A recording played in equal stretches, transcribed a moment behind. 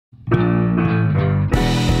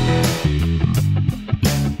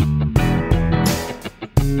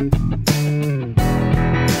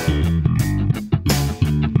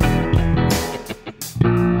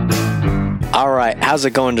How's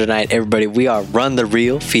it going tonight, everybody? We are Run the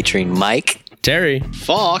Reel featuring Mike, Terry,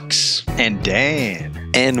 Fox, and Dan.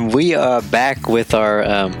 And we are back with our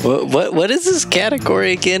what is this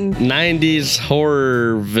category again? 90s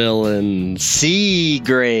horror villains. C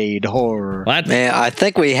grade horror. What? Man, I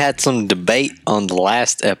think we had some debate on the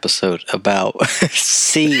last episode about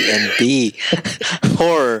C and B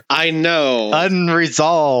horror. I know.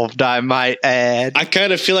 Unresolved, I might add. I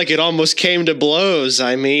kind of feel like it almost came to blows.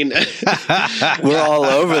 I mean, We're all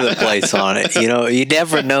over the place on it. You know, you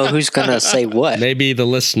never know who's gonna say what. Maybe the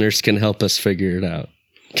listeners can help us figure it out,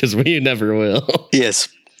 because we never will. Yes,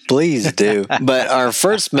 please do. But our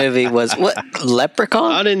first movie was what?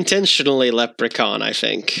 Leprechaun? unintentionally Leprechaun, I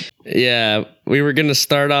think. Yeah, we were going to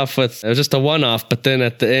start off with, it was just a one-off, but then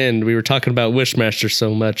at the end, we were talking about Wishmaster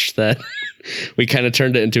so much that we kind of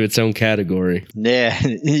turned it into its own category. Yeah,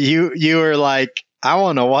 you were like, I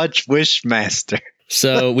want to watch Wishmaster.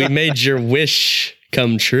 So we made your wish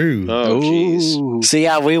come true. Oh, jeez. Ooh. So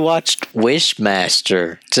yeah, we watched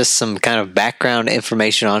Wishmaster. Just some kind of background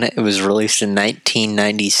information on it. It was released in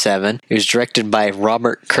 1997. It was directed by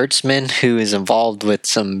Robert Kurtzman, who is involved with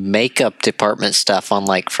some makeup department stuff on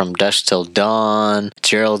like From Dusk Till Dawn,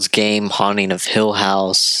 Gerald's Game, Haunting of Hill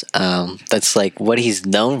House. That's like what he's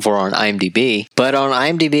known for on IMDb. But on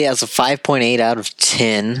IMDb, it has a 5.8 out of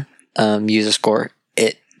 10 user score.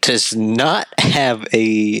 It does not have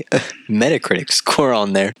a Metacritic score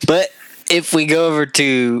on there. But if we go over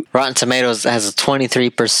to Rotten Tomatoes, it has a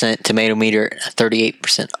 23% tomato meter, a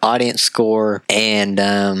 38% audience score, and,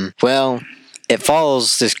 it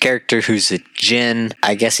follows this character who's a djinn.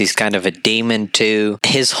 I guess he's kind of a demon too.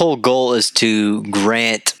 His whole goal is to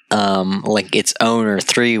grant its owner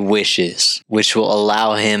 3 wishes, which will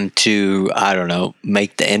allow him to, I don't know,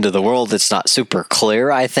 make the end of the world. It's not super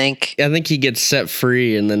clear, I think. I think he gets set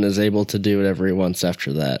free and then is able to do whatever he wants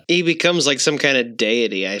after that. He becomes like some kind of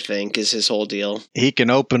deity, I think, is his whole deal. He can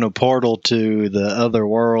open a portal to the other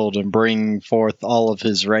world and bring forth all of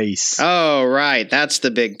his race. Oh, right. That's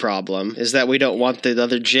the big problem, is that we don't want the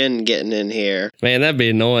other djinn getting in here. Man, that'd be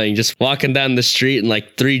annoying. Just walking down the street and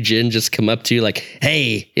like 3 djinn just come up to you like,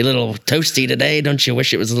 hey, you little toasty today? Don't you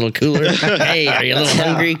wish it was a little cooler? Hey, are you a little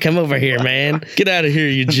hungry? Come over here, man. Get out of here,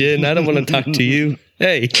 you djinn. I don't want to talk to you.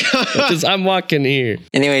 Hey, because I'm walking here.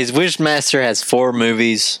 Anyways, Wishmaster has 4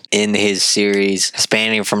 movies in his series,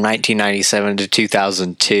 spanning from 1997 to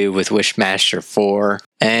 2002 with Wishmaster 4.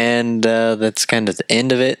 And that's kind of the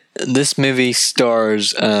end of it. This movie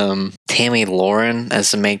stars Tammy Lauren as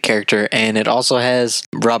the main character, and it also has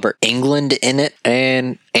Robert Englund in it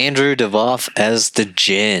and Andrew Divoff as the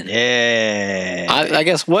djinn. Yeah. I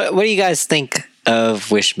guess, what do you guys think of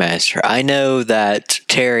Wishmaster? I know that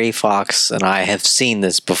Terry, Fox, and I have seen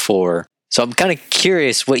this before, so I'm kind of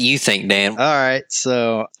curious what you think, Dan. All right,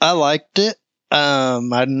 so I liked it.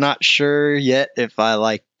 I'm not sure yet if I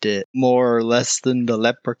liked it more or less than the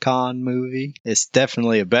Leprechaun movie. It's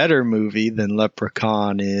definitely a better movie than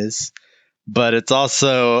Leprechaun is, but it's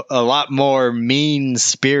also a lot more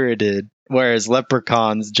mean-spirited, whereas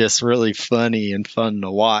Leprechaun's just really funny and fun to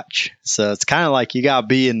watch. So it's kind of like you gotta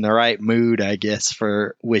be in the right mood, I guess,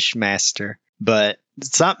 for Wishmaster. But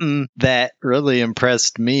something that really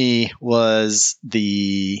impressed me was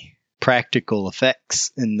the practical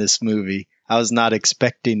effects in this movie. I was not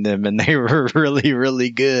expecting them, and they were really, really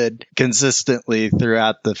good consistently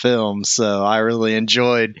throughout the film. So I really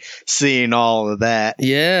enjoyed seeing all of that.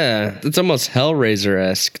 Yeah, it's almost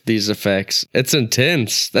Hellraiser-esque, these effects. It's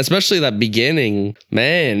intense, especially that beginning.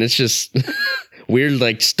 Man, it's just weird,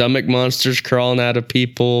 like stomach monsters crawling out of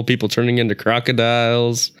people turning into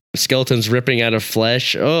crocodiles, skeletons ripping out of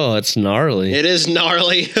flesh. Oh, it's gnarly. It is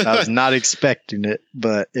gnarly. I was not expecting it,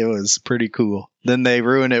 but it was pretty cool. Then they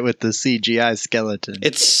ruin it with the CGI skeleton.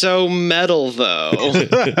 It's so metal, though.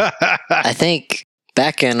 I think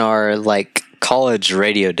back in our like college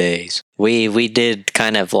radio days, we did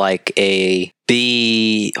kind of like a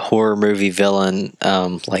B horror movie villain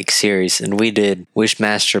like series, and we did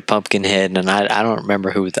Wishmaster, Pumpkinhead, and I don't remember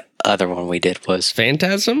who the other one we did was.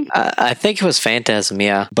 Phantasm? I think it was Phantasm,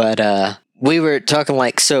 yeah. But we were talking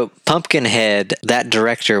like, so Pumpkinhead, that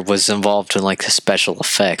director was involved in like the special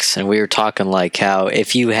effects, and we were talking like how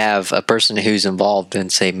if you have a person who's involved in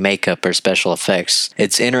say makeup or special effects,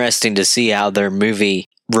 it's interesting to see how their movie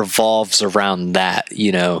revolves around that.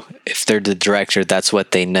 You know, if they're the director, that's what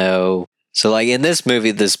they know. So like in this movie,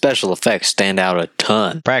 the special effects stand out a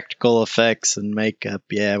ton. Practical effects and makeup,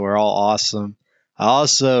 yeah, were all awesome. I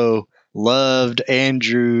also loved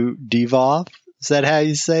Andrew Divoff. Is that how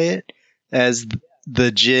you say it? As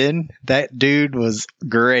the Jin, that dude was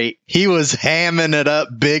great. He was hamming it up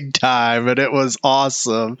big time, and it was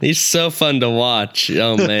awesome. He's so fun to watch.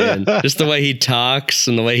 Oh man, just the way he talks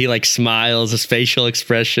and the way he like smiles, his facial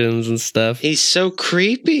expressions and stuff. He's so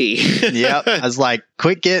creepy. Yep. I was like,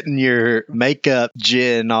 quit getting your makeup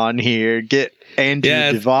Jin on here. Get Andrew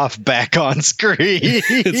Divoff back on screen.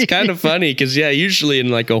 It's kind of funny because, usually in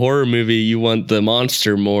like a horror movie, you want the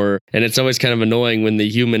monster more. And it's always kind of annoying when the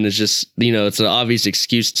human is just, it's an obvious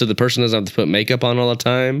excuse to the person doesn't have to put makeup on all the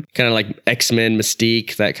time. Kind of like X-Men,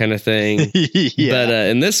 Mystique, that kind of thing. Yeah. But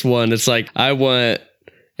in this one, it's like, I want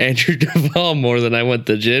Andrew Duvall more than I want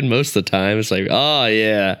the Jin most of the time. It's like, oh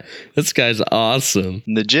yeah, this guy's awesome.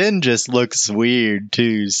 The Jin just looks weird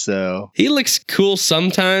too, so he looks cool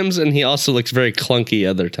sometimes, and he also looks very clunky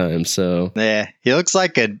other times. So yeah, he looks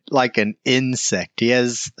like an insect. He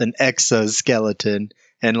has an exoskeleton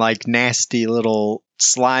and like nasty little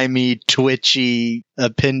slimy, twitchy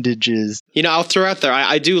appendages. I'll throw out there,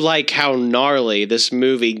 I do like how gnarly this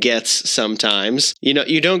movie gets sometimes.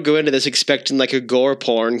 You don't go into this expecting like a gore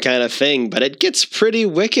porn kind of thing, but it gets pretty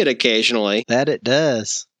wicked occasionally. That it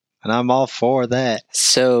does. And I'm all for that.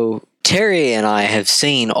 So Terry and I have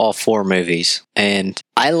seen all 4 movies, and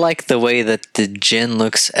I like the way that the Jin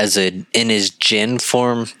looks in his Jin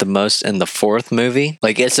form the most in the 4th movie.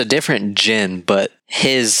 Like, it's a different Jin, but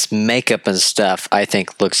his makeup and stuff, I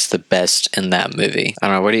think, looks the best in that movie. I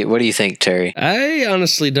don't know. What do you think, Terry? I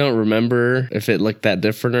honestly don't remember if it looked that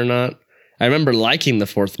different or not. I remember liking the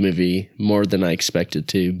 4th movie more than I expected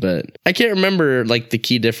to, but I can't remember like the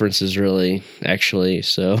key differences really, actually.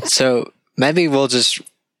 So maybe we'll just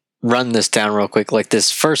run this down real quick. Like,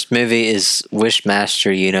 this first movie is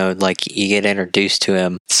Wishmaster, like you get introduced to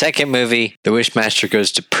him. Second movie, the Wishmaster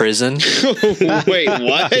goes to prison. Wait,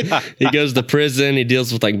 what? He goes to prison. He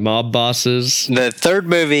deals with like mob bosses. The third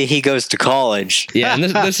movie, he goes to college. Yeah, and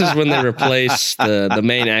this is when they replace the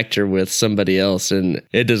main actor with somebody else, and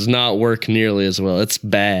it does not work nearly as well. It's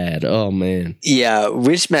bad. Oh man. Yeah,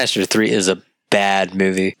 Wishmaster 3 is a bad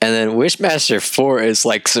movie. And then Wishmaster 4 is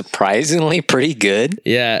like surprisingly pretty good.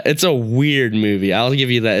 Yeah, it's a weird movie. I'll give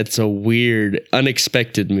you that. It's a weird,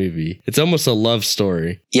 unexpected movie. It's almost a love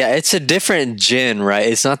story. Yeah, it's a different Jin, right?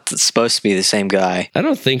 It's not supposed to be the same guy. I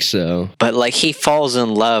don't think so. But like, he falls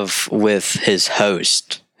in love with his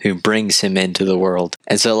host, who brings him into the world.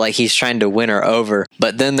 And so like, he's trying to win her over.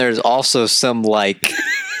 But then there's also some like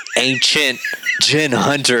ancient Jin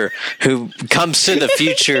hunter who comes to the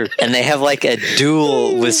future, and they have like a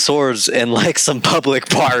duel with swords in like some public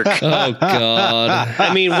park. Oh god.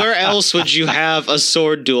 I mean, where else would you have a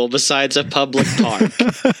sword duel besides a public park?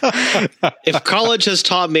 If college has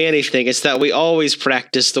taught me anything, it's that we always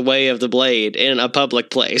practice the way of the blade in a public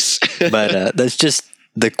place. But that's just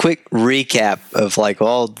the quick recap of like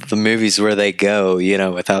all the movies where they go,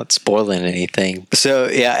 without spoiling anything. So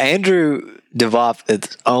yeah, Andrew Divoff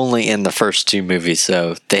is only in the first 2 movies,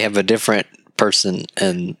 so they have a different person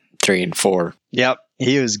in 3 and 4. Yep,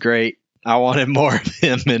 he was great. I wanted more of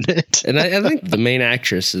him in it. And I think the main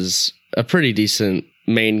actress is a pretty decent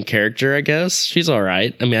main character, I guess. She's all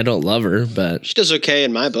right. I mean, I don't love her, but she does okay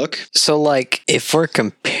in my book. So like, if we're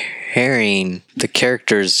comparing the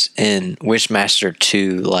characters in Wishmaster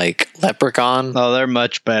to like Leprechaun, oh, they're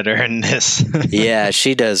much better in this. Yeah,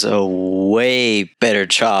 she does a way better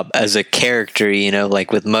job as a character,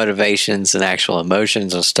 like with motivations and actual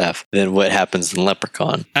emotions and stuff than what happens in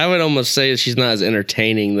Leprechaun. I would almost say she's not as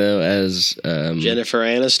entertaining though as Jennifer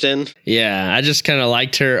Aniston. Yeah, I just kind of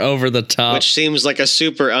liked her over the top, which seems like a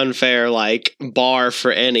super unfair like bar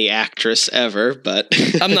for any actress ever. But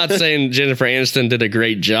I'm not saying Jennifer Aniston did a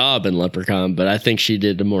great job in Leprechaun, but I think she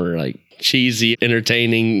did a more like cheesy,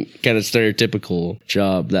 entertaining, kind of stereotypical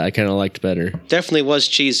job that I kind of liked better. Definitely was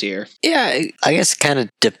cheesier. Yeah, I guess it kind of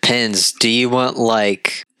depends. Do you want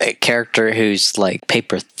like a character who's like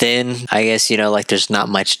paper thin? I guess, like there's not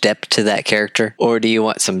much depth to that character. Or do you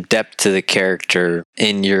want some depth to the character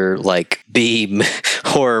in your like B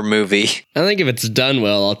horror movie? I think if it's done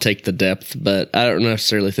well, I'll take the depth, but I don't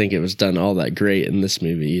necessarily think it was done all that great in this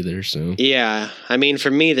movie either. So yeah, I mean, for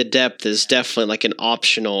me, the depth is definitely like an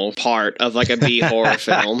optional part of like a B horror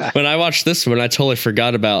film. When I watched this one, I totally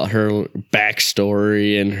forgot about her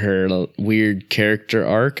backstory and her weird character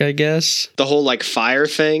arc, I guess. The whole like fire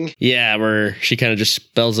thing. Yeah, where she kind of just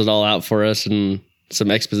spells it all out for us and some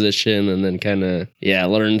exposition, and then kind of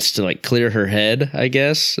learns to like clear her head, I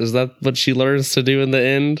guess. Is that what she learns to do in the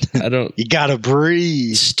end? I don't. You gotta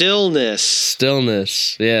breathe. Stillness,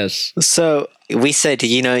 yes. So we said,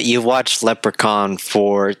 you watched Leprechaun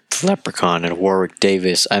for Leprechaun and Warwick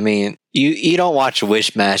Davis. I mean, You don't watch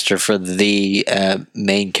Wishmaster for the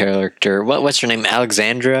main character. What's her name?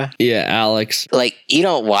 Alexandra? Yeah, Alex. Like, you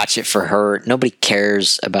don't watch it for her. Nobody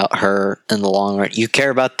cares about her in the long run. You care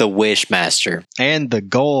about the Wishmaster. And the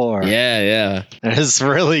gore. Yeah. It's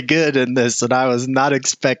really good in this, and I was not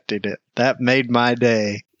expecting it. That made my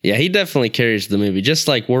day. Yeah, he definitely carries the movie. Just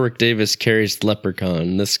like Warwick Davis carries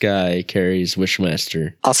Leprechaun, this guy carries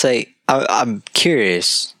Wishmaster. I'll say, I'm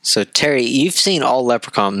curious. So, Terry, you've seen all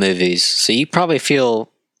Leprechaun movies, so you probably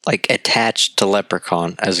feel like attached to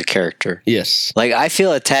Leprechaun as a character. Yes. Like, I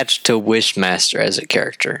feel attached to Wishmaster as a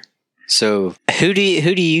character. So, who do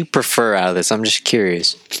you prefer out of this? I'm just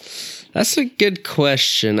curious. That's a good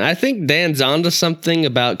question. I think Dan's onto something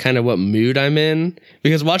about kind of what mood I'm in,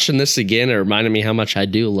 because watching this again, it reminded me how much I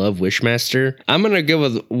do love Wishmaster. I'm going to go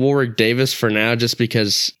with Warwick Davis for now, just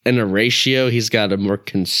because in a ratio, he's got a more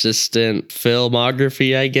consistent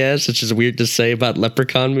filmography, I guess, which is weird to say about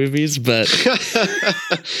Leprechaun movies, but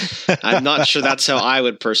I'm not sure that's how I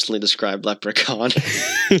would personally describe Leprechaun.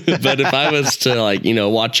 but if I was to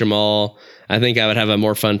watch them all, I think I would have a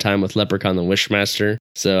more fun time with Leprechaun than Wishmaster.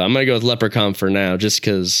 So I'm going to go with Leprechaun for now, just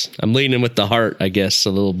because I'm leaning with the heart, I guess, a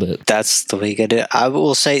little bit. That's the way you get it. I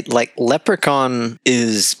will say, like, Leprechaun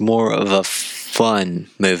is more of a fun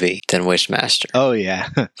movie than Wishmaster. Oh, yeah.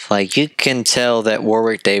 Like, you can tell that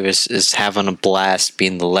Warwick Davis is having a blast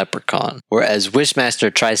being the Leprechaun, whereas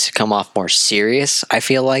Wishmaster tries to come off more serious, I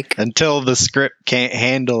feel like. Until the script can't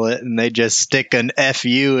handle it and they just stick an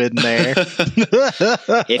FU in there.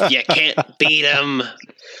 If you can't beat 'em,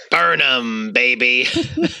 burn 'em, baby.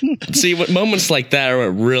 See, what moments like that are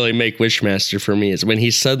what really make Wishmaster for me is when he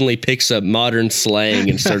suddenly picks up modern slang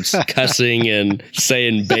and starts cussing and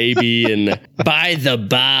saying baby and by the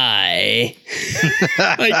by.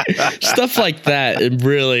 Like, stuff like that, it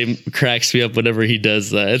really cracks me up whenever he does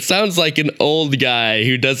that. It sounds like an old guy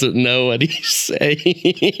who doesn't know what he's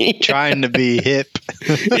saying. Trying to be hip.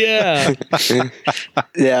 Yeah.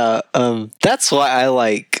 Yeah, that's why I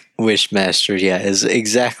like Wishmaster, is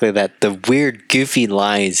exactly that. The weird, goofy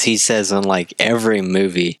lines he says in, like, every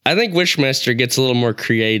movie. I think Wishmaster gets a little more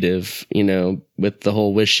creative, with the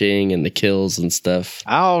whole wishing and the kills and stuff.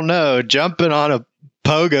 I don't know. Jumping on a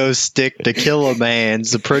pogo stick to kill a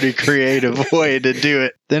man's a pretty creative way to do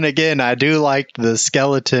it. Then again, I do like the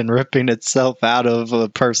skeleton ripping itself out of a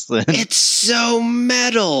person. It's so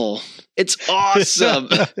metal. It's awesome.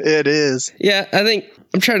 It is. Yeah,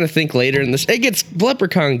 I'm trying to think later in this.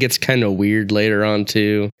 Leprechaun gets kind of weird later on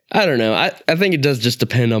too. I don't know. I think it does just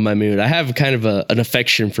depend on my mood. I have kind of an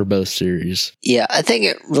affection for both series. Yeah, I think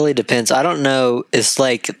it really depends. I don't know. It's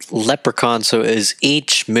like Leprechaun, so is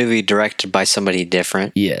each movie directed by somebody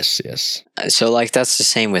different? Yes. So, like, that's the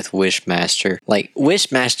same with Wishmaster. Like,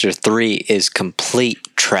 Wishmaster 3 is complete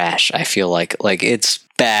trash, I feel like. Like, it's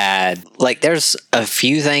bad. Like, there's a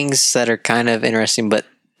few things that are kind of interesting, but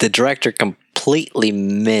the director completely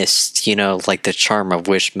missed, like the charm of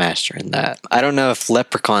Wishmaster in that. I don't know if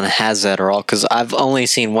Leprechaun has that or all, because I've only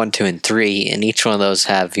seen 1, 2, and 3, and each one of those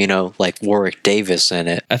have, like Warwick Davis in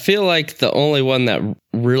it. I feel like the only one that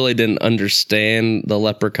really didn't understand the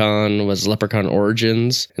Leprechaun was Leprechaun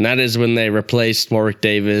Origins, and that is when they replaced Warwick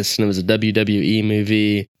Davis, and it was a WWE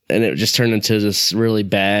movie. And it just turned into this really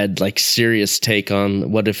bad, like, serious take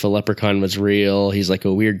on what if a leprechaun was real. He's like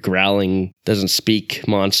a weird growling, doesn't speak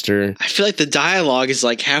monster. I feel like the dialogue is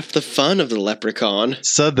like half the fun of the Leprechaun.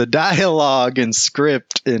 So the dialogue and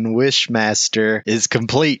script in Wishmaster is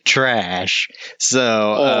complete trash.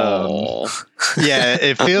 So, yeah,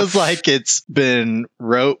 it feels like it's been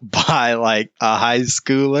wrote by, like, a high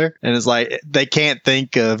schooler. And it's like they can't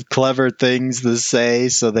think of clever things to say,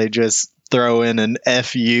 so they just throw in an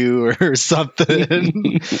FU or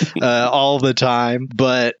something all the time.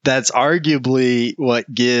 But that's arguably what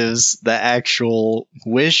gives the actual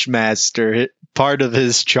Wishmaster part of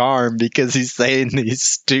his charm, because he's saying these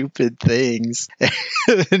stupid things.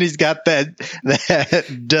 And he's got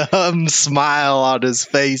that dumb smile on his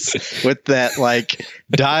face with that, like,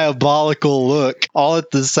 diabolical look all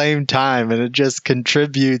at the same time. And it just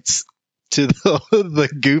contributes to the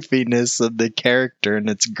goofiness of the character, and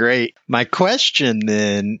it's great. My question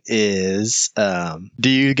then is, do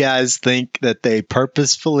you guys think that they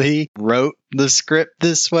purposefully wrote the script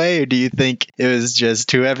this way, or do you think it was just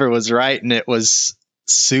whoever was writing it was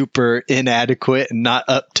super inadequate and not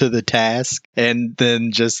up to the task, and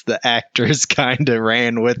then just the actors kind of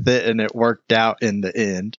ran with it and it worked out in the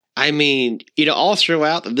end? I mean, all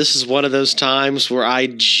throughout, this is one of those times where I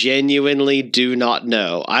genuinely do not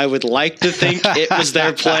know. I would like to think it was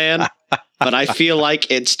their plan, but I feel like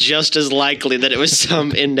it's just as likely that it was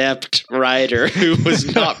some inept writer who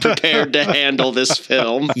was not prepared to handle this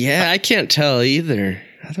film. Yeah, I can't tell either.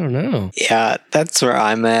 I don't know. Yeah, that's where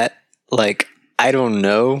I'm at. Like, I don't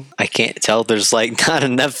know. I can't tell. There's like not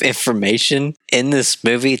enough information in this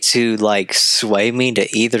movie to like sway me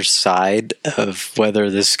to either side of whether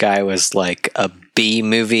this guy was like a B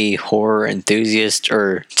movie horror enthusiast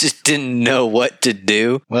or just didn't know what to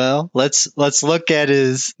do. Well, let's look at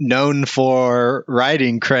his known for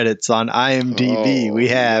writing credits on IMDb. We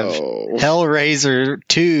have Hellraiser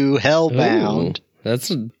 2, Hellbound. Ooh,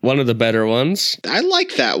 that's one of the better ones. I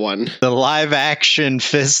like that one. The live action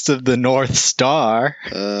Fist of the North Star.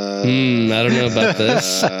 I don't know about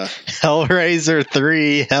this. Hellraiser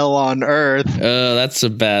 3, Hell on Earth. That's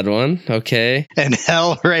a bad one. Okay. And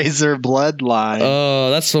Hellraiser Bloodline.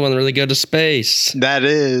 Oh, that's the one where they go to space. That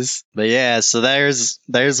is. But yeah, so there's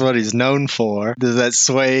what he's known for. Does that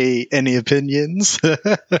sway any opinions?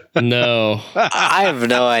 No. I have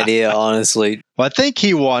no idea, honestly. Well, I think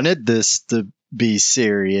he wanted this to be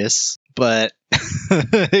serious, but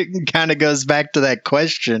it kind of goes back to that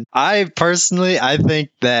question. I think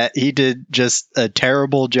that he did just a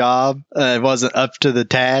terrible job. It wasn't up to the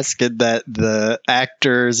task, and that the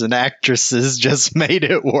actors and actresses just made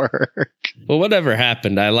it work. Well, whatever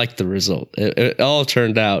happened, I liked the result. It all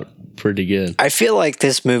turned out pretty good. I feel like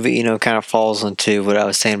this movie, kind of falls into what I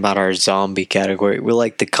was saying about our zombie category. Where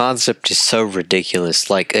like the concept is so ridiculous,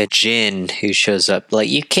 like a djinn who shows up. Like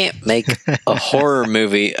you can't make a horror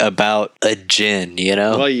movie about a djinn,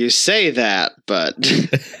 Well, you say that, but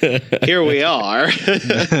here we are.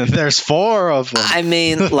 There's 4 of them. I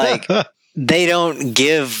mean, like they don't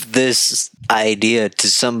give this idea to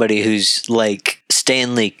somebody who's like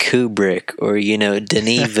Stanley Kubrick or,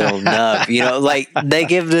 Denis Villeneuve, like they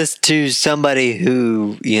give this to somebody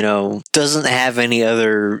who, doesn't have any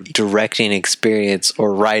other directing experience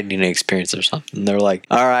or writing experience or something. They're like,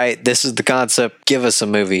 all right, this is the concept. Give us a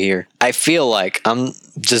movie here. I feel like I'm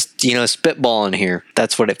just, spitballing here.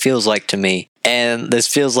 That's what it feels like to me. And this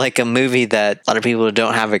feels like a movie that a lot of people who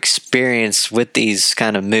don't have experience with these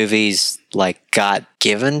kind of movies like got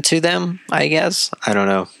given to them, I guess. I don't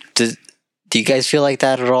know. Do you guys feel like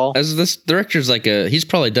that at all? As this director's he's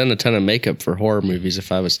probably done a ton of makeup for horror movies,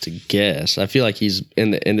 if I was to guess. I feel like he's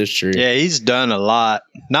in the industry. Yeah, he's done a lot.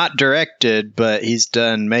 Not directed, but he's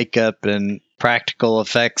done makeup and practical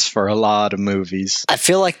effects for a lot of movies. I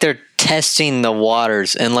feel like they're testing the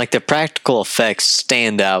waters and like the practical effects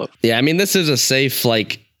stand out. Yeah, I mean, this is a safe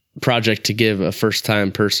project to give a first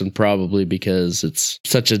time person probably because it's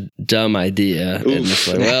such a dumb idea. And it's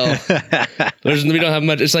like, we don't have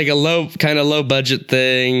much. It's like a low budget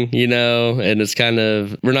thing, and it's kind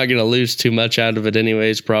of, we're not going to lose too much out of it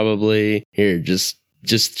anyways, probably. Here, just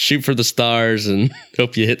shoot for the stars and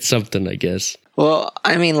hope you hit something, I guess. Well,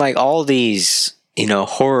 I mean, like all these,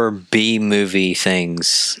 horror B movie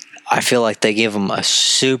things, I feel like they give them a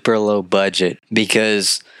super low budget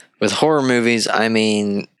because with horror movies, I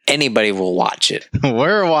mean, anybody will watch it.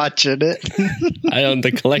 We're watching it. I own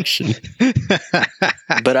the collection.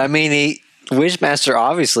 But I mean, Wishmaster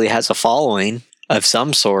obviously has a following of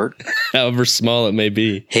some sort. However small it may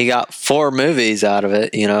be. He got 4 movies out of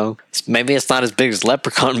it, Maybe it's not as big as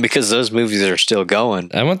Leprechaun because those movies are still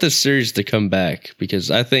going. I want this series to come back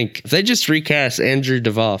because I think if they just recast Andrew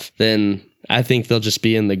Divoff, then I think they'll just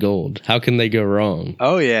be in the gold. How can they go wrong?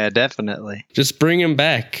 Oh yeah, definitely. Just bring him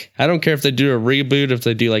back. I don't care if they do a reboot, if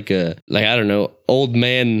they do I don't know, old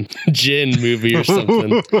man Jin movie or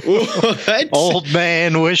something. What? Old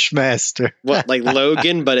man Wishmaster. What, like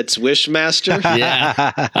Logan, but it's Wishmaster?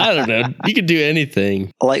 Yeah. I don't know. You could do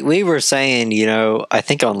anything. Like we were saying, I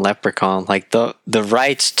think on Leprechaun, like the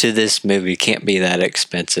rights to this movie can't be that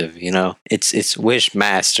expensive, It's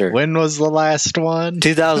Wishmaster. When was the last one?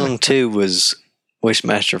 2002 was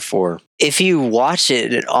Wishmaster 4. If you watch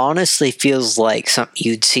it, it honestly feels like something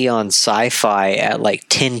you'd see on Sci-Fi at like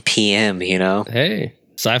 10 p.m., Hey,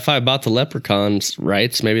 Sci-Fi bought the Leprechaun's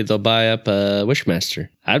rights. Maybe they'll buy up Wishmaster.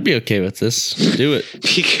 I'd be okay with this. Do it.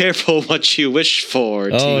 Be careful what you wish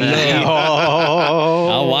for. Oh, Tina. no. Oh.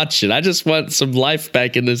 I'll watch it. I just want some life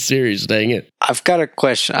back in this series, dang it. I've got a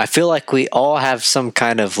question. I feel like we all have some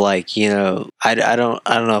kind of I don't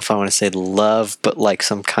know if I want to say love, but like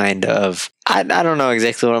some kind of, I don't know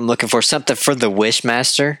exactly what I'm looking for. Something for the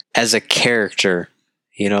Wishmaster as a character.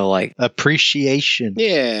 Appreciation.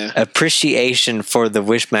 Yeah. Appreciation for the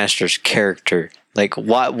Wishmaster's character. Like,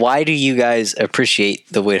 why do you guys appreciate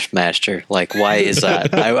the Wishmaster? Like, why is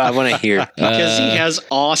that? I want to hear. Because he has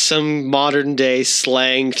awesome modern day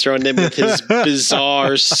slang thrown in with his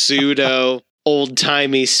bizarre pseudo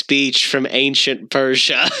old-timey speech from ancient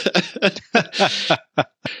Persia.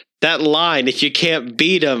 That line, if you can't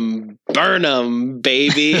beat 'em, burn 'em,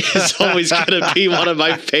 baby, is always going to be one of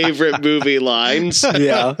my favorite movie lines.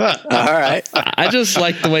 Yeah. All right. I just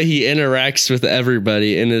like the way he interacts with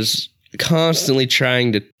everybody and is constantly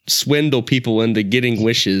trying to swindle people into getting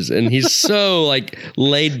wishes, and he's so like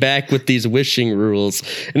laid back with these wishing rules,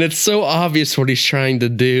 and it's so obvious what he's trying to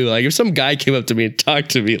do. Like if some guy came up to me and talked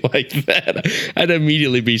to me like that, I'd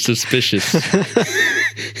immediately be suspicious.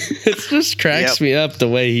 It just cracks me up the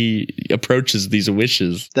way he approaches these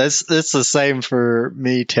wishes. That's the same for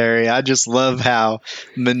me, Terry. I just love how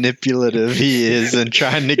manipulative he is in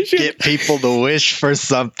trying to get people to wish for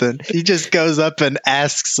something. He just goes up and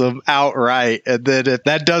asks them outright, and then if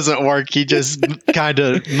that doesn't work, he just kind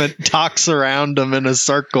of talks around them in a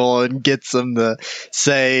circle and gets them to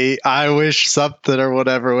say, "I wish something" or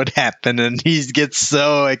whatever would happen, and he gets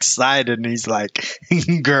so excited, and he's like,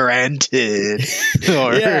 "Granted,"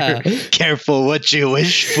 or "Careful what you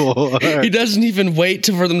wish for." He doesn't even wait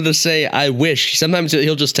for them to say, "I wish." Sometimes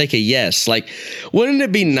he'll just take a yes. Like, wouldn't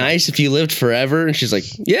it be nice if you lived forever? And she's like,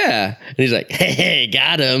 "Yeah." And he's like, "Hey,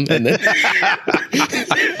 got him." And then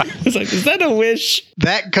it's like, is that a wish?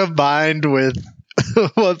 That combined with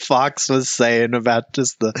what Fox was saying about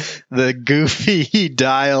just the goofy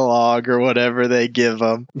dialogue or whatever they give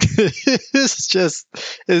him, it's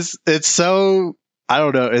so, I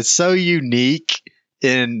don't know, it's so unique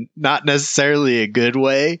in not necessarily a good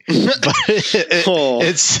way, but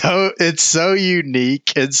it's so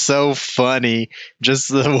unique and so funny just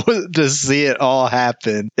to see it all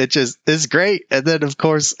happen. It's great. And then of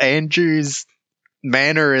course Andrew's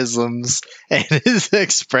mannerisms and his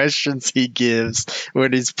expressions he gives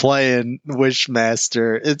when he's playing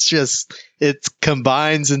Wishmaster, it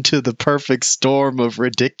combines into the perfect storm of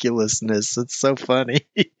ridiculousness. It's so funny.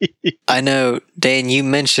 I know, Dan, you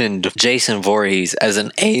mentioned Jason Voorhees as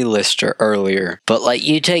an A-lister earlier, but like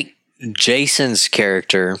you take Jason's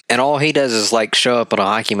character and all he does is like show up at a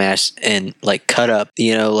hockey match and like cut up,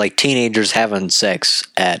 like teenagers having sex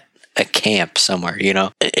at a camp somewhere,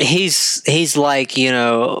 he's like,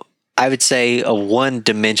 I would say a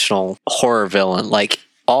one-dimensional horror villain. Like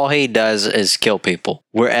all he does is kill people.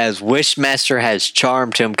 Whereas Wishmaster has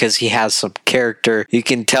charm to him because he has some character. You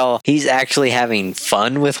can tell he's actually having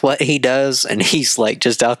fun with what he does, and he's like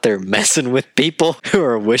just out there messing with people who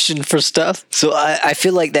are wishing for stuff. So I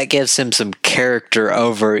feel like that gives him some character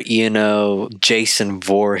over, Jason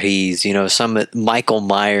Voorhees, some Michael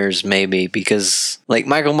Myers maybe, because like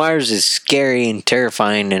Michael Myers is scary and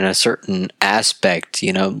terrifying in a certain aspect,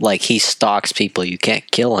 like he stalks people, you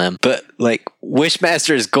can't kill him. But like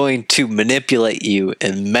Wishmaster is going to manipulate you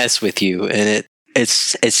and mess with you, and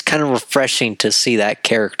it's kind of refreshing to see that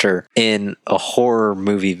character in a horror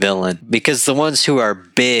movie villain, because the ones who are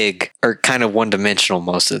big are kind of one-dimensional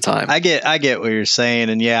most of the time. I get what you're saying,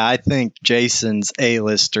 and yeah, I think Jason's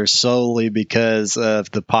A-lister solely because of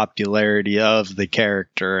the popularity of the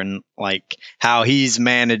character and like how he's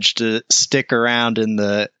managed to stick around in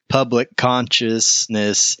the public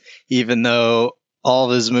consciousness even though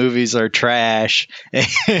all of his movies are trash.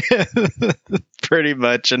 Pretty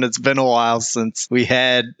much. And it's been a while since we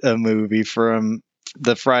had a movie from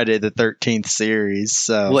the Friday the 13th series.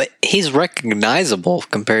 So well, he's recognizable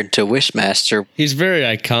compared to Wishmaster. He's very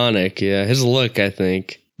iconic. Yeah. His look, I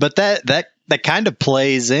think. But that kind of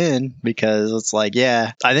plays in because it's like,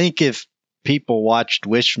 yeah, I think if people watched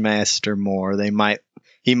Wishmaster more,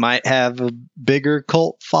 he might have a bigger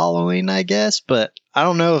cult following, I guess. But I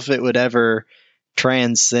don't know if it would ever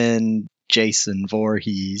transcend Jason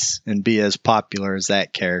Voorhees and be as popular as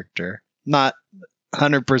that character. Not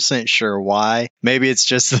 100% sure why. Maybe it's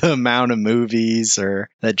just the amount of movies or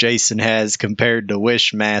that Jason has compared to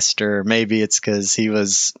Wishmaster. Maybe it's because he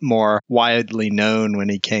was more widely known when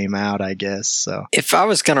he came out, I guess. So if I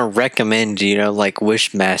was gonna recommend, like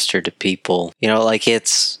Wishmaster to people,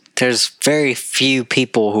 there's very few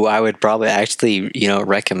people who I would probably actually,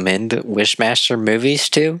 recommend Wishmaster movies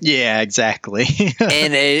to. Yeah, exactly.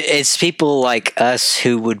 And it's people like us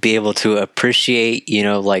who would be able to appreciate,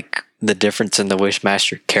 like the difference in the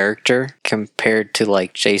Wishmaster character compared to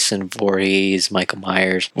like Jason Voorhees, Michael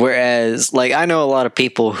Myers. Whereas, like, I know a lot of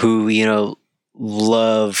people who,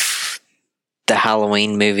 love the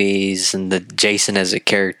Halloween movies and the Jason as a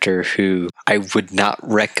character who I would not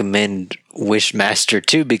recommend Wishmaster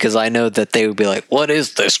to, because I know that they would be like, what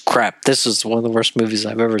is this crap? This is one of the worst movies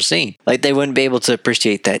I've ever seen. Like, they wouldn't be able to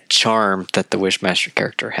appreciate that charm that the Wishmaster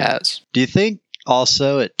character has. Do you think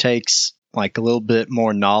also it takes like a little bit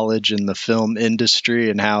more knowledge in the film industry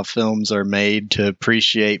and how films are made to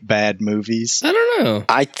appreciate bad movies? I don't know.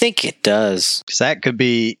 I think it does. Because that could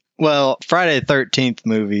be, well, Friday the 13th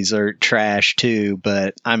movies are trash too,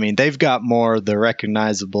 but I mean, they've got more of the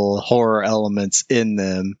recognizable horror elements in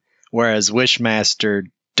them, whereas Wishmaster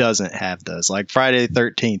doesn't have those. Like Friday the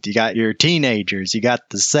 13th, you got your teenagers, you got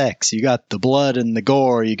the sex, you got the blood and the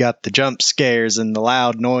gore, you got the jump scares and the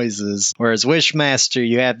loud noises. Whereas Wishmaster,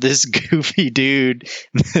 you have this goofy dude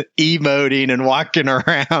emoting and walking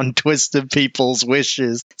around twisting people's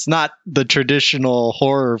wishes. It's not the traditional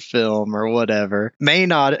horror film or whatever.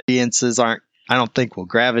 Main audiences I don't think will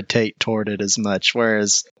gravitate toward it as much,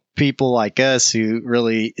 whereas people like us who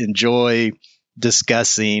really enjoy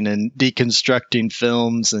discussing and deconstructing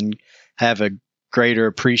films and have a greater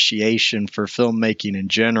appreciation for filmmaking in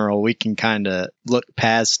general, we can kind of look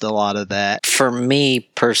past a lot of that. For me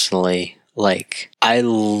personally, like, I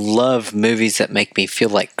love movies that make me feel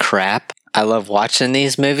like crap. I love watching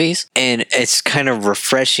these movies, and it's kind of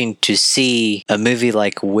refreshing to see a movie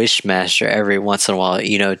like Wishmaster every once in a while,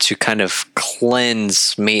 you know, to kind of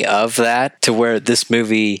cleanse me of that, to where this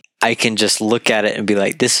movie, I can just look at it and be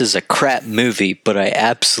like, this is a crap movie, but I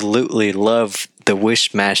absolutely love the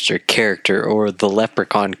Wishmaster character or the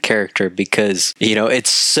Leprechaun character because, you know, it's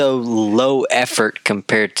so low effort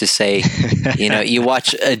compared to, say, you know, you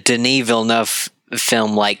watch a Denis Villeneuve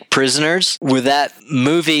film like Prisoners, where that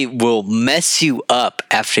movie will mess you up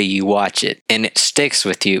after you watch it and it sticks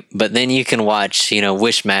with you, but then you can watch, you know,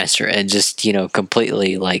 Wishmaster and just, you know,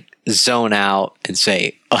 completely like zone out and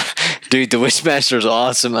say, oh, dude, the Wishmaster is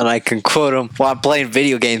awesome, and I can quote him while I'm playing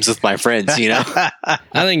video games with my friends, you know? I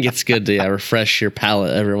think it's good to refresh your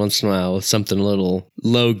palate every once in a while with something a little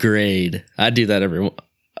low grade. I do that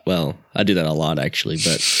I do that a lot, actually,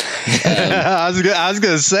 but I was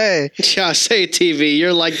gonna say, Yeah, say TV.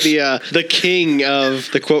 You're like the king of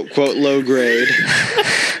the quote low grade.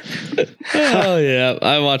 oh yeah,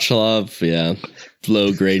 I watch a lot of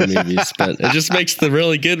low grade movies, but it just makes the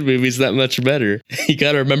really good movies that much better. You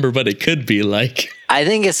got to remember what it could be like. I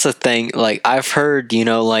think it's the thing, like, I've heard, you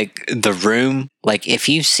know, like, The Room, like, if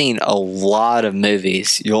you've seen a lot of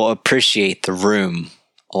movies, you'll appreciate The Room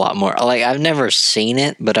a lot more. Like, I've never seen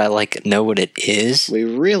it, but I, like, know what it is. We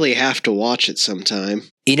really have to watch it sometime.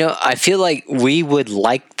 You know, I feel like we would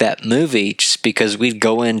like that movie just because we'd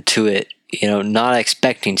go into it, you know, not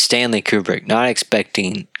expecting Stanley Kubrick, not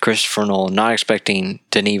expecting Christopher Nolan, not expecting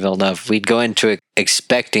Denis Villeneuve. We'd go into it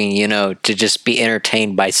expecting, you know, to just be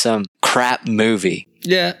entertained by some crap movie.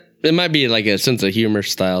 Yeah, it might be like a sense of humor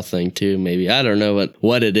style thing too, maybe. I don't know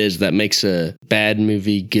what it is that makes a bad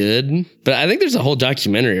movie good. But I think there's a whole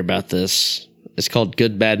documentary about this. It's called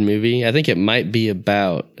Good Bad Movie. I think it might be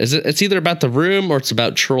about... It's either about The Room or it's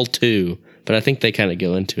about Troll 2. But I think they kind of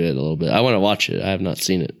go into it a little bit. I want to watch it. I have not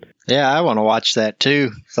seen it. Yeah, I want to watch that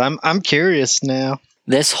too. So I'm curious now.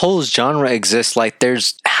 This whole genre exists. Like,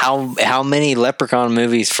 there's how many Leprechaun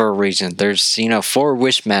movies for a reason? There's, you know, 4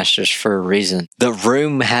 Wishmasters for a reason. The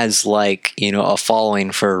Room has, like, you know, a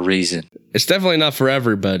following for a reason. It's definitely not for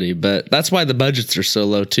everybody, but that's why the budgets are so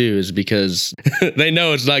low too, is because they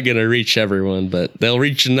know it's not going to reach everyone, but they'll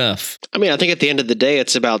reach enough. I mean, I think at the end of the day,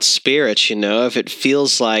 it's about spirits, you know? If it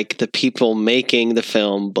feels like the people making the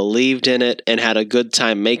film believed in it and had a good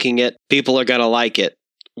time making it, people are going to like it.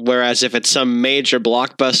 Whereas if it's some major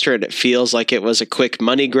blockbuster and it feels like it was a quick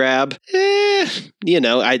money grab, you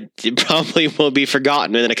know, it probably will be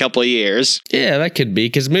forgotten in a couple of years. Yeah, that could be,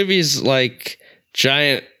 because movies like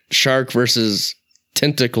Giant Shark versus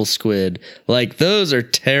Tentacle Squid, like, those are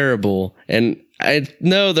terrible, and I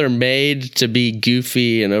know they're made to be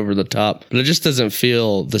goofy and over the top, but it just doesn't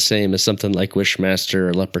feel the same as something like Wishmaster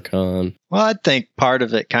or Leprechaun. Well, I think part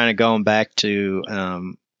of it kind of going back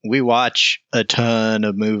to we watch a ton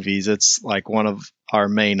of movies. It's like one of our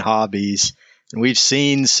main hobbies. And we've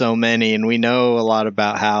seen so many, and we know a lot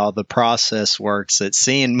about how the process works. That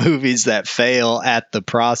seeing movies that fail at the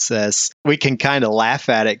process, we can kind of laugh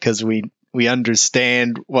at it because we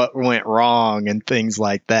understand what went wrong and things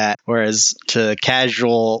like that. Whereas to a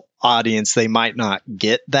casual audience, they might not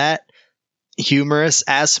get that humorous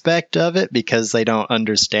aspect of it because they don't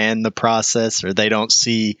understand the process, or they don't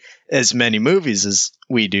see as many movies as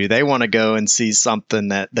we do. They want to go and see something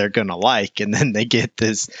that they're going to like, and then they get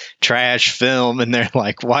this trash film and they're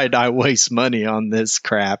like, why'd I waste money on this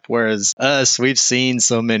crap? Whereas us, we've seen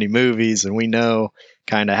so many movies and we know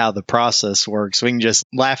kind of how the process works. We can just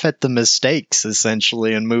laugh at the mistakes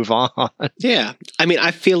essentially and move on. Yeah. I mean,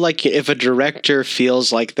 I feel like if a director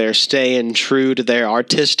feels like they're staying true to their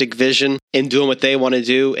artistic vision and doing what they want to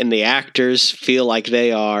do, and the actors feel like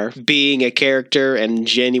they are being a character and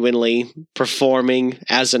genuinely performing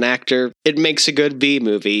as an actor, it makes a good B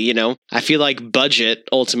movie, you know? I feel like budget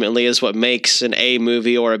ultimately is what makes an A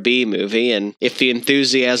movie or a B movie, and if the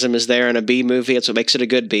enthusiasm is there in a B movie, it's what makes it a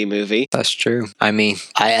good B movie. That's true. I mean,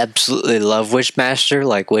 I absolutely love Wishmaster.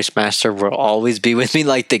 Like, Wishmaster will always be with me,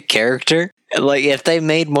 like the character. Like, if they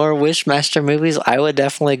made more Wishmaster movies, I would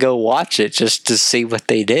definitely go watch it just to see what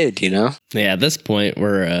they did, you know? Yeah, at this point,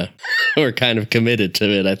 we're kind of committed to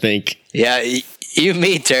it, I think. Yeah, you and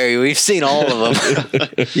me, Terry, we've seen all of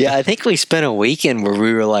them. Yeah, I think we spent a weekend where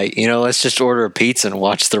we were like, you know, let's just order a pizza and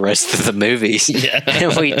watch the rest of the movies. Yeah.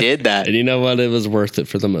 And we did that. And you know what? It was worth it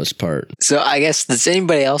for the most part. So I guess, does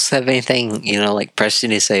anybody else have anything, you know, like pressing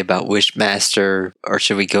to say about Wishmaster, or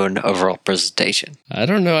should we go into overall presentation? I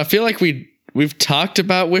don't know. I feel like we've talked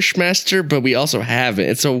about Wishmaster, but we also haven't.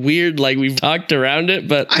 It's so weird, like we've talked around it,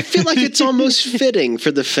 but I feel like it's almost fitting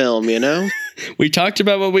for the film, you know? we talked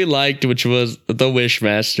about what we liked, which was the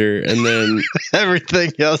Wishmaster, and then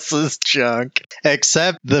Everything else is junk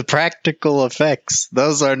except the practical effects.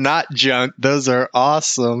 Those are not junk. Those are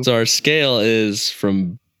awesome. so our scale is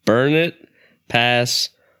from burn it, pass,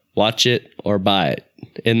 watch it, or buy it.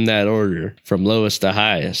 In that order, from lowest to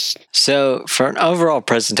highest. So for an overall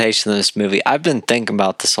presentation of this movie, I've been thinking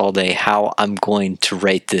about this all day, how I'm going to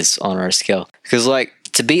rate this on our scale. Because, like,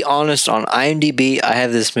 to be honest, on IMDb, I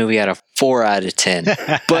have this movie at a 4 out of 10.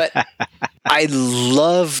 But I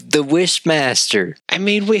love the Wishmaster. I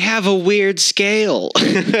mean, we have a weird scale.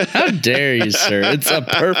 How dare you, sir? It's a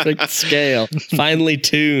perfect scale, finely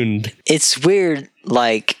tuned. It's weird,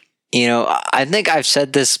 like, you know, I think I've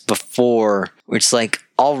said this before, where it's like,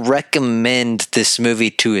 I'll recommend this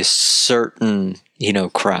movie to a certain, you know,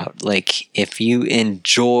 crowd. Like, if you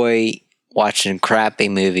enjoy watching crappy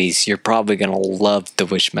movies, you're probably going to love The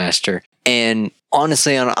Wishmaster. And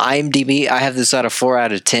honestly, on IMDb, I have this at a 4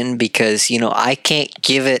 out of 10 because, you know, I can't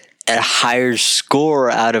give it a higher score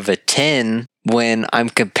out of a 10 when I'm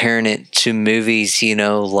comparing it to movies, you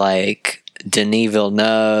know, like Denis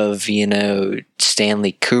Villeneuve, you know,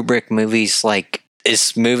 Stanley Kubrick movies. Like,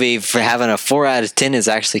 this movie, for having a 4 out of 10, is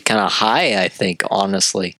actually kind of high, I think,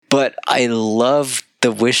 honestly. But I love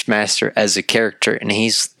the Wishmaster as a character, and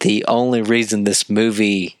he's the only reason this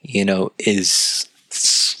movie, you know, is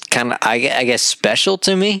kind of, I guess, special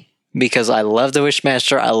to me, because I love the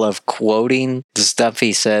Wishmaster. I love quoting the stuff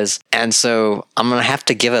he says. And so I'm going to have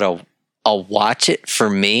to give it a watch it for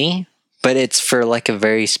me. But it's for like a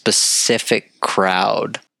very specific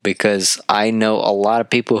crowd, because I know a lot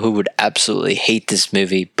of people who would absolutely hate this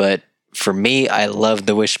movie. But for me, I love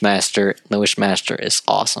The Wishmaster. The Wishmaster is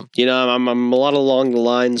awesome. You know, I'm a lot along the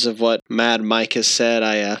lines of what Mad Mike has said.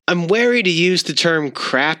 I'm wary to use the term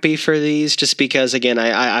crappy for these, just because, again,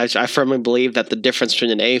 I firmly believe that the difference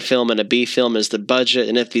between an A film and a B film is the budget.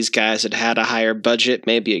 And if these guys had had a higher budget,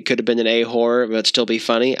 maybe it could have been an A horror, but it'd still be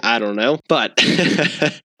funny. I don't know. But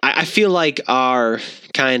I feel like our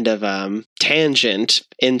kind of tangent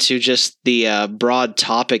into just the broad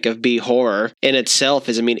topic of B horror in itself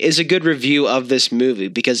is a good review of this movie,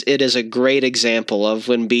 because it is a great example of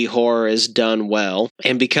when B horror is done well.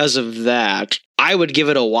 And because of that, I would give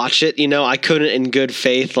it a watch it. You know, I couldn't in good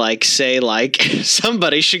faith say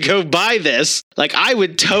somebody should go buy this. Like, I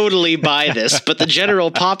would totally buy this, but the general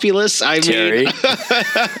populace, I Terry. mean,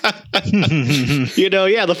 you know,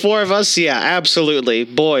 yeah, the four of us, yeah, absolutely.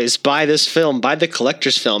 Boys, buy this film, buy the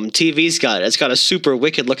collector's film. TV's got it. It's got a super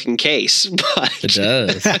wicked looking case. But It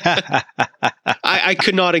does. I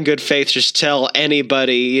could not in good faith just tell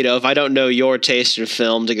anybody, you know, if I don't know your taste in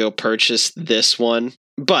film, to go purchase this one.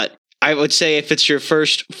 But I would say if it's your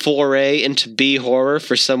first foray into B horror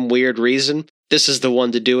for some weird reason, this is the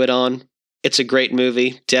one to do it on. It's a great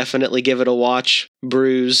movie. Definitely give it a watch.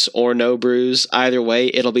 Bruise or no bruise. Either way,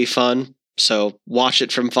 it'll be fun. So watch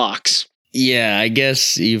it from Fox. Yeah, I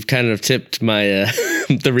guess you've kind of tipped my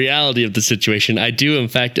the reality of the situation. I do, in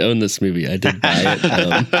fact, own this movie. I did buy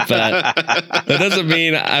it, but that doesn't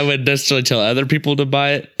mean I would necessarily tell other people to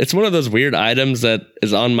buy it. It's one of those weird items that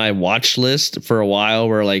is on my watch list for a while,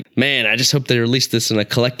 where like, man, I just hope they release this in a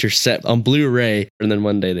collector set on Blu-ray. And then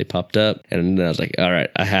one day they popped up, and I was like, all right,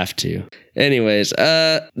 I have to. Anyways,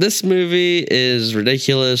 this movie is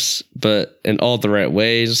ridiculous, but in all the right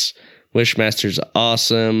ways. Wishmaster's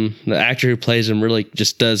awesome. The actor who plays him really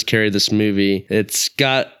just does carry this movie. It's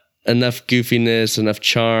got enough goofiness, enough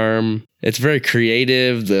charm. It's very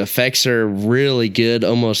creative. The effects are really good,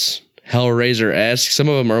 almost Hellraiser-esque. Some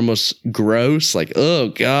of them are almost gross. Like, oh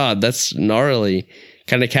God, that's gnarly.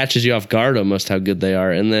 Kind of catches you off guard almost how good they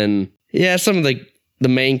are. And then, yeah, some of the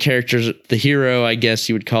main characters, the hero, I guess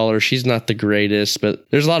you would call her, she's not the greatest, but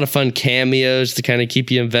there's a lot of fun cameos to kind of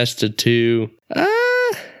keep you invested too.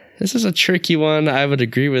 This is a tricky one. I would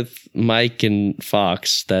agree with Mike and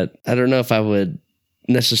Fox that I don't know if I would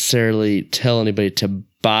necessarily tell anybody to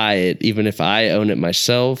buy it, even if I own it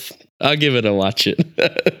myself. I'll give it a watch it.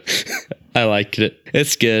 I liked it.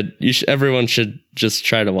 It's good. Everyone should just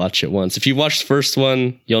try to watch it once. If you watch the first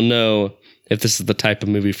one, you'll know if this is the type of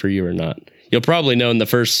movie for you or not. You'll probably know in the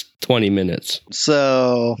first 20 minutes.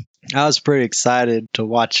 So I was pretty excited to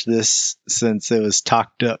watch this since it was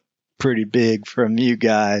talked up pretty big from you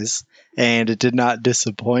guys, and it did not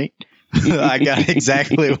disappoint. I got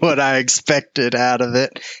exactly what I expected out of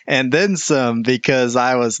it, and then some, because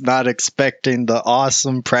I was not expecting the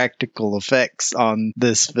awesome practical effects on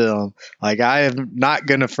this film. Like, I am not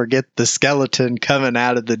going to forget the skeleton coming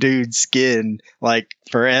out of the dude's skin, like,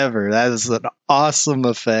 forever. That is an awesome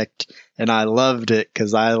effect, and I loved it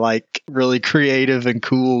because I like really creative and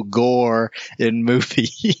cool gore in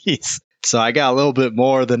movies. So I got a little bit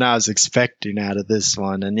more than I was expecting out of this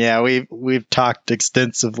one. And yeah, we've talked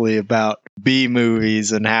extensively about B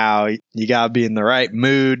movies and how you got to be in the right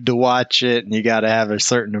mood to watch it, and you got to have a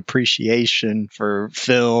certain appreciation for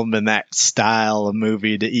film and that style of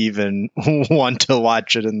movie to even want to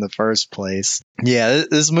watch it in the first place. Yeah,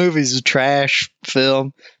 this movie's a trash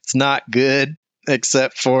film. It's not good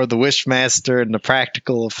except for the Wishmaster and the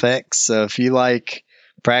practical effects. So if you like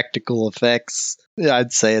practical effects,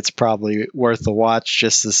 I'd say it's probably worth a watch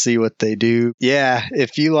just to see what they do. Yeah,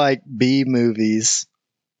 if you like B movies,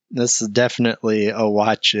 this is definitely a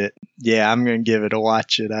watch it. Yeah, I'm going to give it a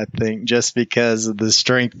watch it, I think, just because of the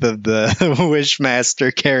strength of the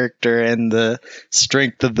Wishmaster character and the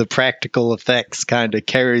strength of the practical effects kind of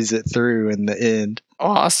carries it through in the end.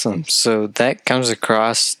 Awesome. So that comes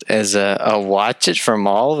across as a watch it from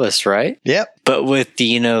all of us, right? Yep. But with,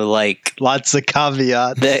 like... Lots of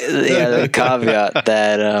caveats. The caveat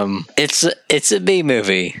that it's a B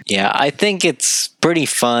movie. Yeah, I think it's pretty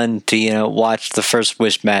fun to, watch the first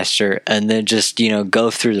Wishmaster and then just, go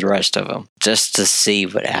through the rest of them just to see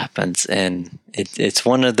what happens. And it's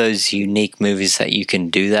one of those unique movies that you can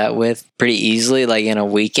do that with pretty easily, like in a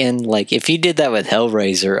weekend. Like if you did that with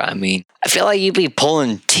Hellraiser, I feel like you'd be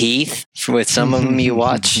pulling teeth with some of them you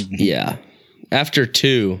watch. Yeah. After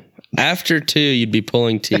two, you'd be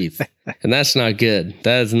pulling teeth. And that's not good.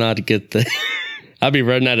 That is not a good thing. I'll be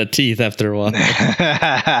running out of teeth after a while.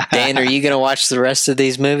 Dan, are you going to watch the rest of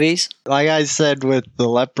these movies? Like I said with the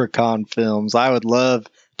Leprechaun films, I would love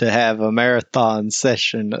to have a marathon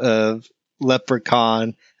session of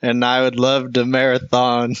Leprechaun, and I would love to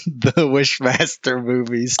marathon the Wishmaster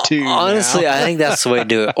movies too. Honestly, I think that's the way to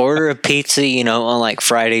do it. Order a pizza, on like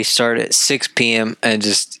Friday, start at 6 p.m. and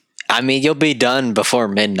you'll be done before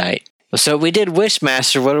midnight. So we did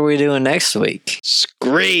Wishmaster. What are we doing next week?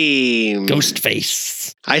 Scream.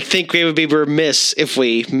 Ghostface. I think we would be remiss if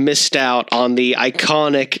we missed out on the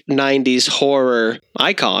iconic 90s horror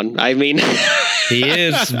icon. He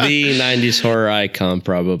is the 90s horror icon,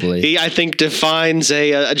 probably. He, I think, defines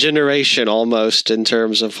a generation almost in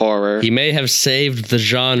terms of horror. He may have saved the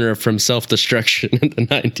genre from self-destruction in the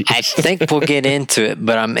 90s. I think we'll get into it,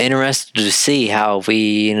 but I'm interested to see how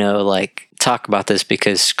we, talk about this,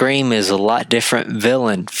 because Scream is a lot different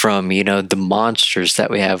villain from, the monsters that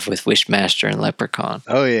we have with Wishmaster and Leprechaun.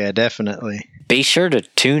 Oh, yeah, definitely. Be sure to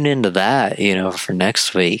tune into that, for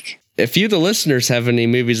next week. If you, the listeners, have any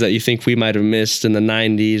movies that you think we might have missed in the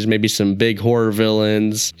 90s, maybe some big horror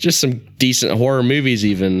villains, just some decent horror movies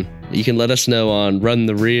even, you can let us know on Run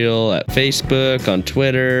the Reel at Facebook, on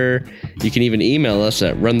Twitter. You can even email us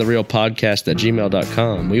at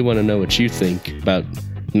runthereelpodcast@gmail.com. We want to know what you think about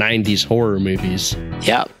 90s horror movies.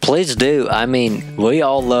 Yeah, please do. We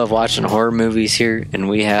all love watching horror movies here, and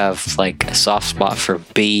we have a soft spot for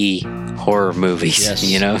B horror movies,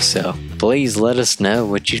 yes. So please let us know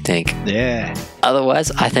what you think. Yeah. Otherwise,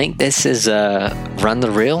 I think this is Run the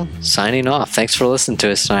Reel signing off. Thanks for listening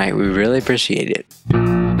to us tonight. We really appreciate it.